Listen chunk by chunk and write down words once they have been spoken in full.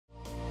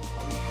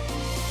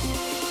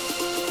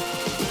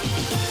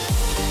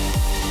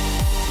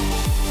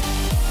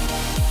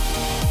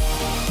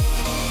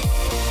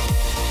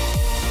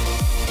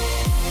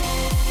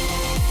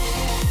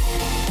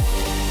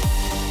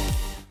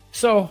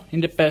So in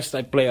the past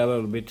I play a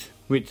little bit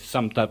with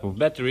some type of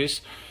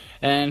batteries,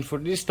 and for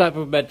this type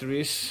of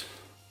batteries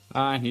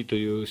I need to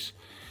use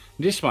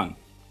this one.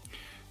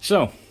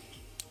 So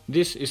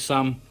this is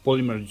some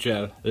polymer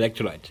gel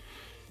electrolyte.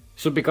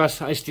 So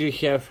because I still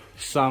have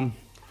some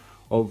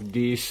of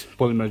these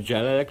polymer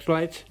gel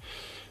electrolyte,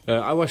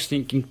 I was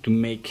thinking to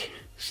make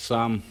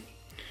some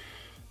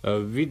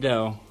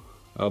video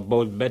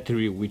about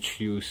battery which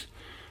use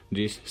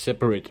this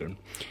separator.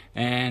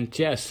 And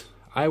yes,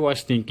 I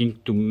was thinking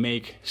to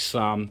make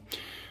some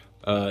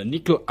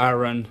nickel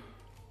iron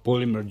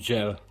polymer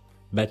gel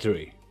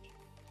battery.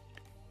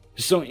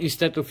 So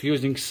instead of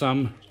using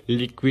some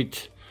liquid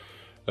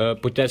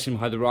potassium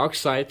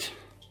hydroxide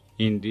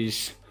in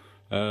this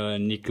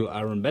nickel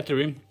iron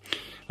battery,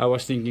 I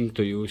was thinking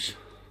to use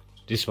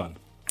this one.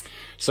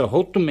 So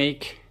how to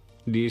make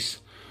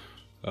this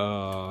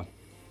polymer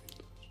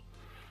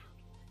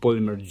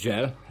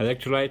gel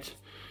electrolyte,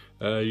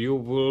 you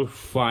will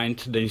find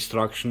the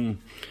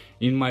instruction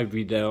in my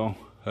video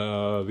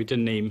with the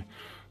name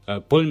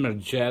polymer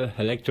gel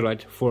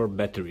electrolyte for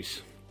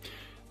batteries.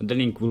 The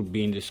link will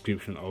be in the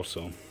description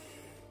also.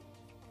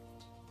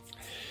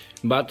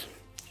 But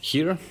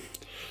here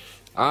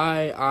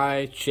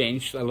I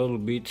changed a little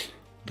bit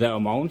the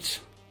amounts.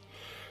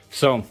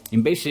 So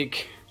in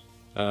basic,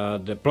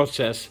 the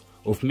process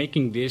of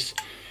making this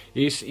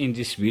is in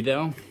this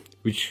video,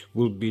 which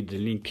will be the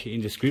link in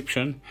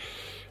description.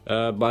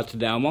 But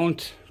the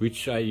amount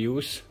which I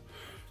use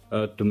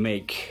to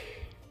make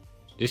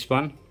this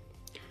one,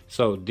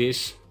 so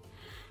this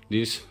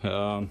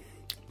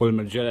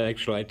polymer gel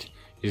electrolyte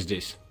is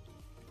this.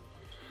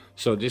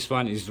 So this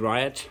one is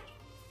dried,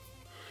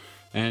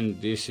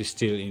 and this is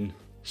still in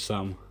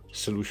some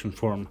solution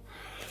form.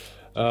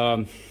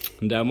 The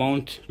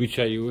amount which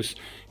I use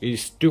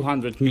is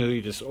 200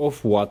 milliliters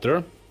of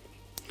water,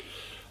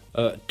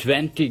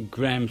 20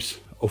 grams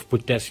of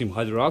potassium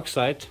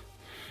hydroxide,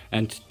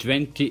 and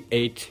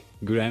 28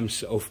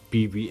 grams of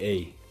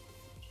PVA.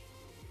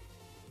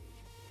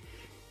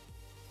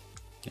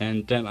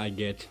 And then I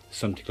get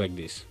something like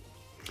this.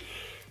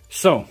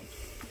 So,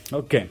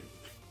 okay.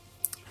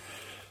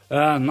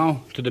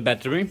 Now to the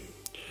battery.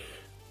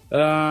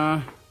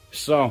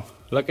 So,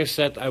 like I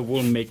said, I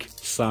will make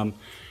some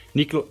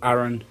nickel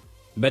iron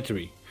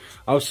battery,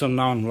 also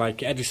known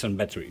like Edison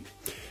battery.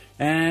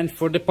 And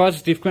for the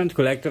positive current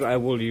collector I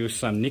will use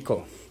some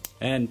nickel,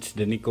 and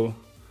the nickel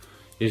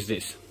is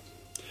this.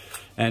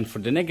 And for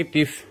the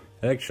negative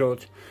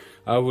electrode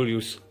I will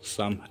use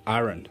some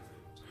iron,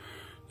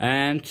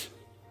 and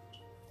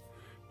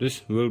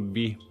this will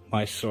be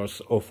my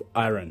source of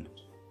iron.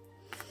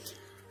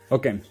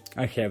 Okay,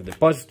 I have the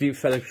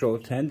positive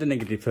electrode and the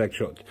negative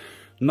electrode.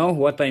 Now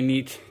what I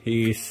need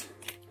is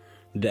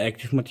the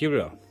active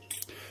material.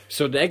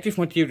 So the active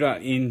material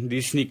in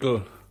this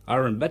nickel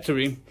iron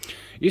battery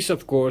is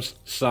of course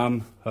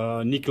some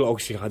nickel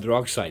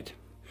oxyhydroxide.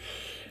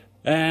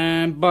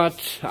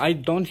 But I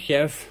don't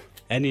have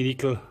any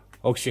nickel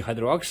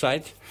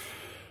oxyhydroxide.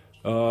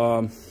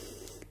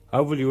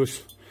 I will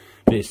use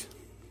this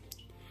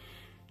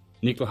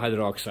nickel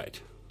hydroxide.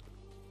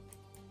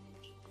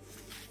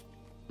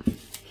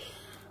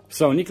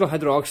 So nickel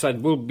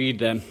hydroxide will be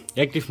the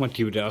active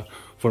material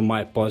for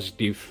my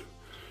positive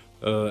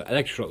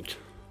electrode.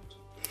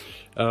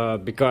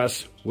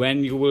 Because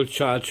when you will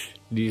charge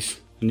this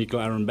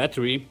nickel iron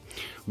battery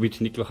with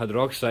nickel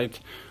hydroxide,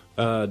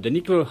 the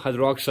nickel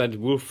hydroxide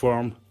will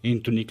form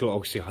into nickel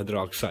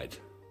oxyhydroxide.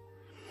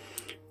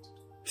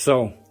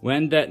 So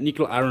when the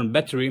nickel iron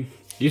battery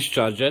is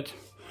charged,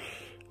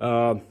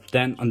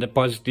 then on the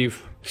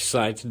positive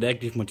side the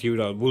active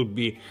material will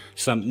be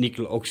some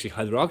nickel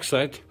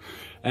oxyhydroxide,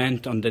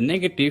 and on the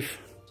negative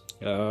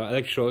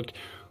electrode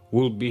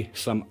will be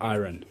some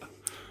iron.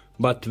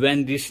 But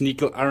when this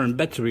nickel iron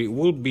battery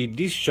will be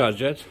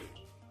discharged,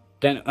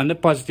 then on the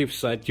positive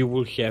side you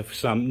will have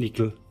some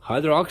nickel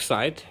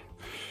hydroxide,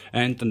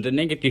 and on the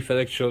negative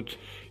electrode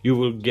you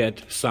will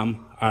get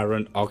some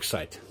iron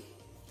oxide.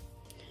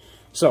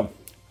 So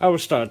I will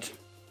start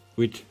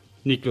with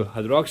nickel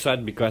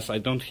hydroxide because I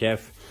don't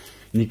have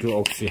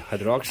nickel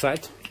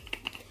oxyhydroxide.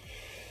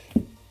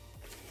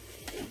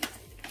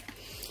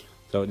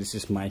 So this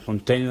is my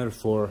container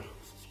for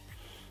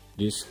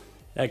this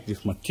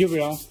active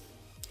material.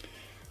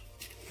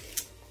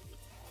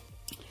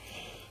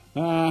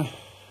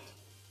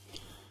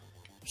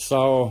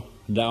 So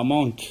the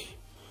amount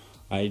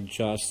I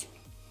just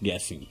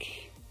guessing,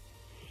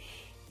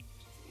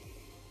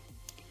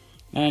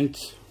 and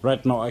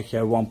right now I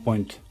have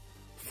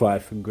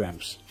 1.5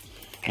 grams,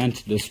 and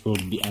this will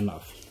be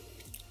enough.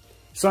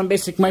 So in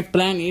basic my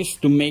plan is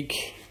to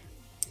make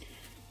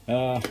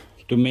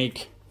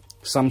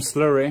some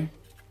slurry.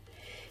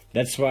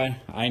 That's why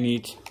I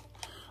need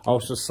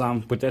also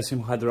some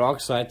potassium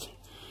hydroxide,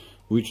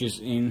 which is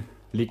in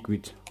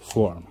liquid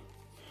form,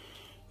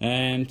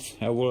 and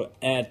I will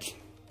add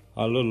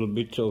a little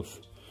bit of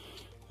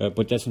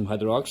potassium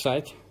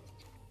hydroxide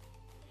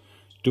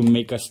to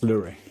make a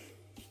slurry.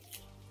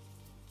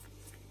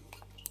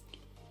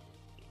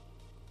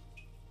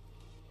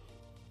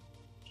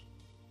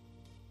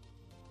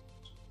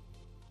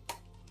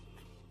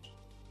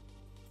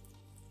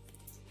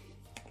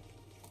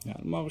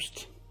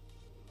 almost.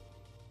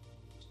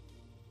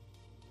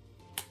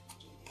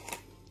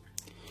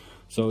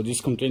 So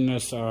these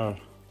containers are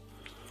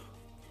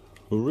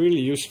really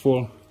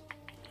useful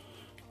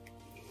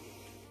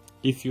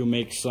if you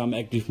make some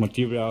active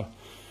material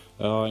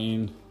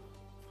in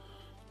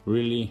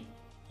really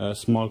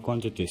small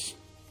quantities.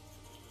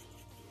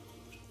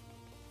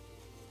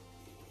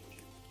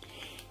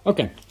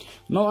 Okay,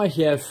 now I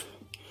have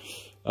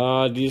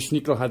this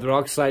nickel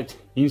hydroxide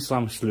in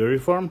some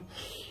slurry form,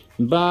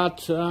 but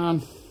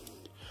to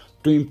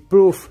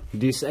improve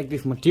this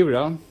active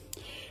material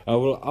I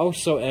will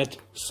also add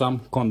some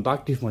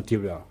conductive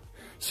material,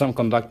 some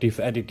conductive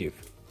additive.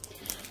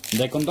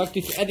 The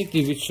conductive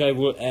additive which I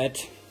will add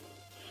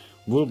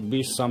will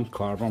be some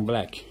carbon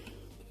black.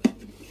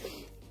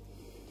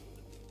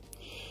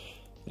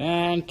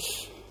 And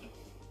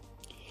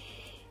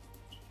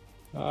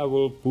I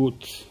will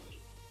put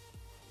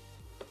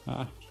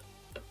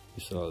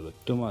it's a little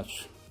bit too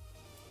much,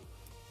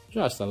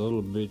 just a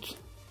little bit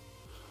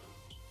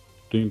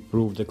to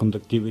improve the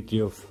conductivity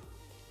of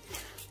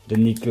the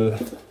nickel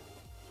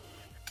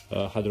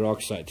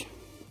hydroxide.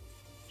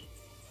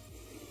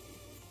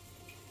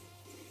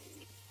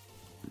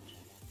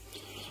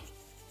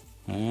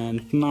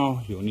 And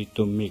now you need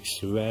to mix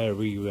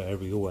very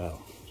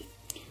well.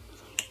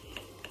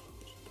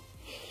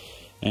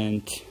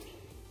 And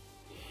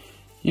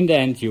in the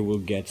end you will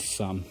get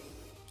some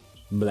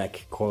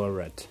black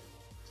colored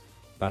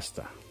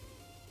pasta.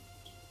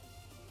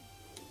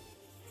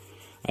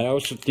 I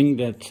also think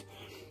that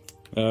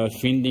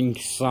finding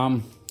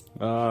some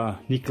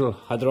nickel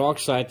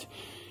hydroxide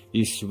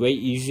is way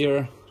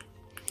easier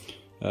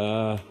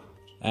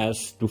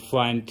as to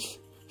find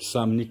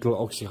some nickel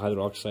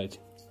oxyhydroxide.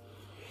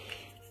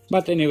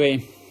 But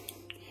anyway,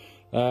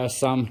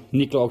 some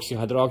nickel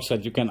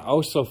oxyhydroxide you can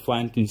also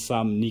find in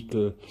some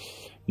nickel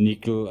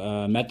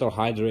metal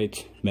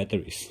hydrate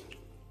batteries.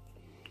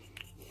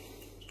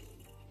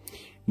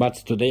 But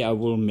today I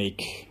will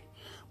make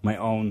my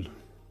own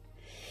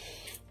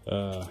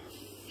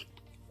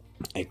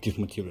active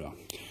material.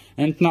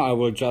 And now I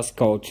will just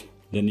coat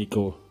the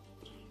nickel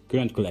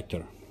current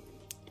collector.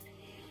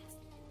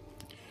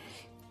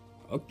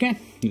 Okay,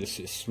 this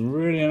is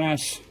really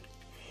nice.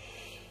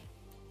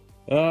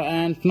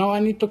 And now I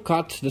need to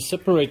cut the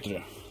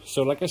separator.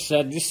 So like I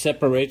said, this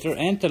separator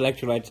and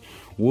electrolyte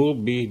will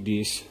be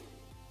this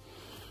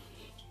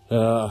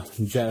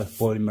gel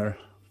polymer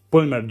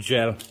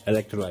gel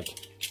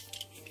electrolyte.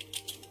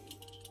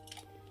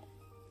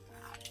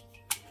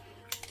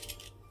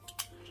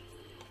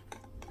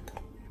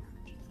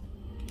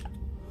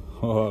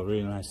 Oh,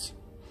 really nice.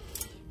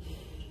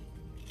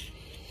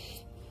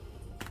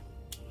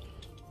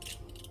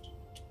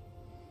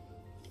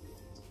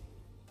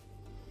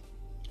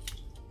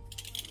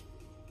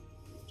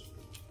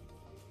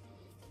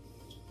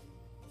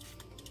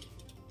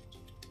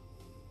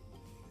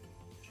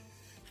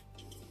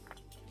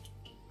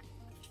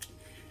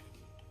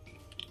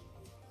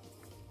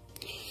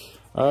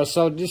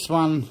 So this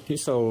one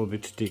is a little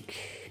bit thick,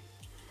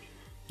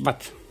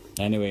 but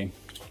anyway,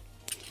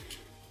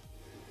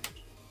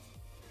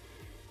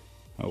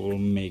 I will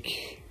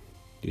make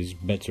this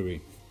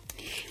battery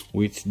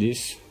with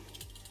this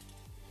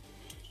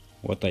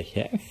what I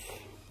have.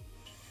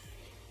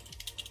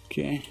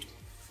 Okay.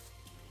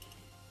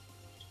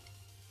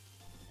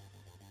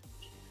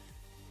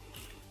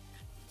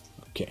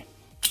 Okay.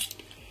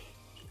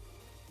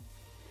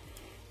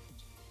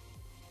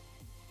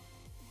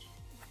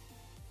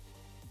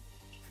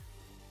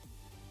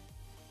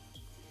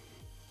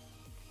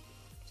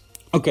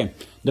 Okay,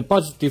 the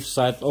positive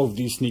side of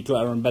this nickel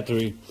iron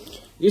battery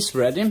is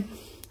ready.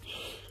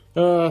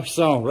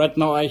 So right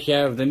now I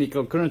have the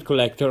nickel current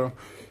collector,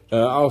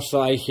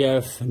 also I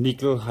have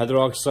nickel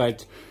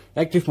hydroxide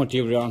active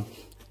material,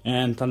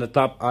 and on the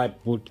top I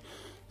put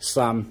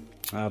some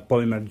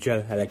polymer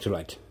gel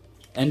electrolyte.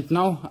 And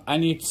now I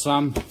need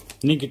some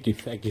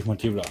negative active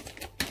material.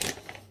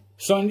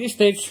 So in this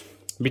stage,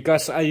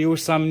 because I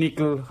use some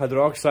nickel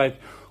hydroxide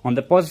on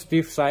the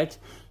positive side,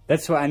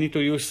 that's why I need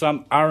to use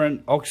some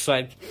iron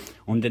oxide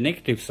on the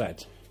negative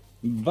side.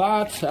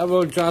 But I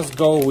will just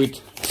go with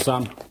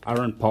some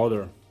iron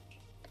powder.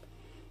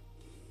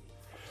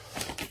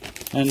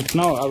 And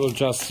now I will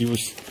just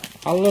use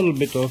a little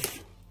bit of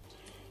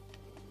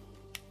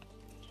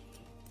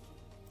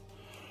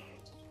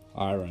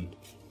iron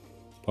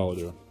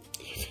powder.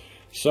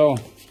 So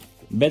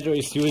better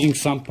is using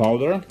some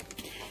powder,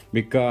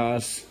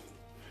 because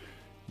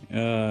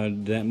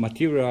the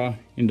material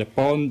in the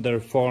powder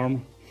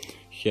form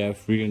have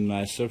really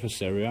nice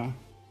surface area.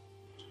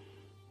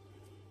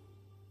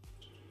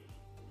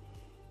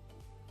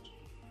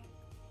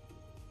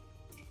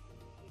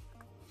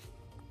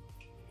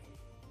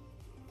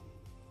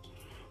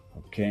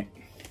 Okay,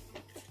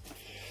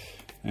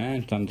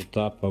 and on the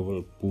top I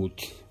will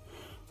put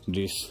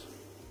this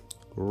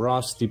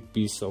rusty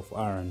piece of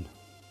iron,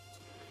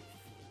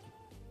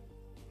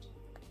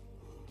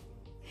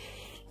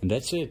 and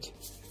that's it.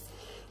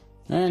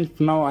 And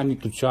now I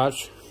need to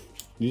charge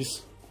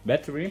this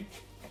battery.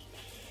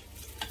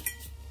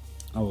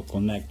 I will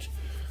connect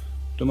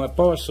to my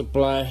power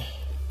supply.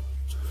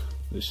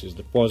 This is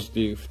the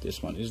positive,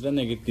 this one is the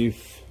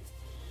negative,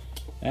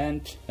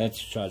 and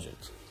let's charge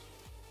it.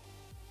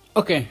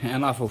 Okay,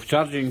 enough of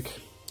charging.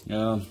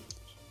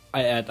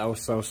 I add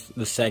also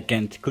the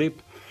second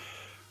clip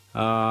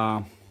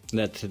that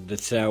the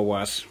cell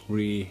was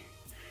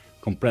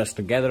compressed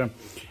together,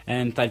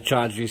 and I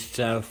charge this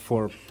cell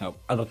for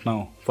I don't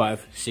know,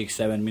 5, 6,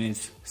 7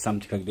 minutes,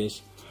 something like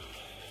this.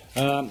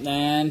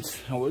 And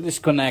I will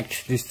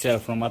disconnect this cell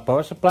from my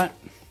power supply,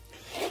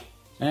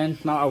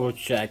 and now I will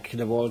check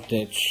the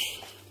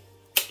voltage.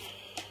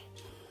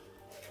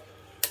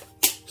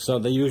 So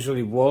the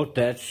usually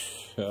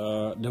voltage,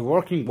 the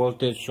working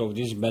voltage of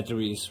this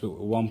battery is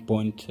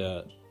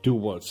 1.2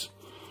 volts.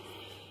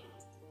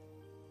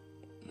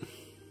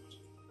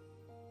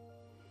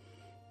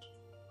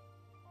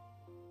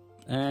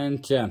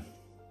 And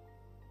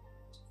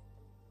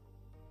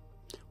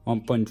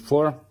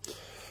 1.4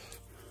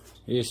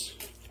 is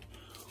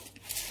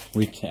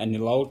with any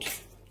load.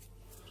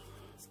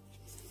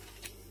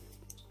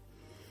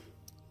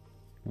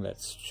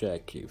 Let's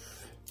check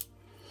if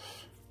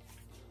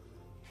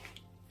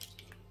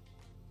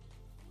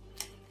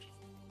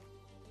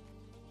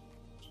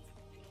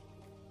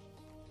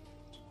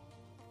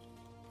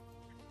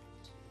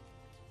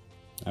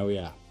oh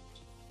yeah.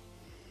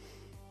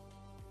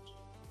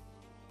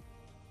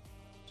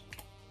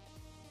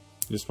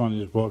 This one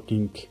is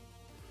working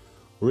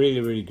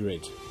really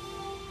great.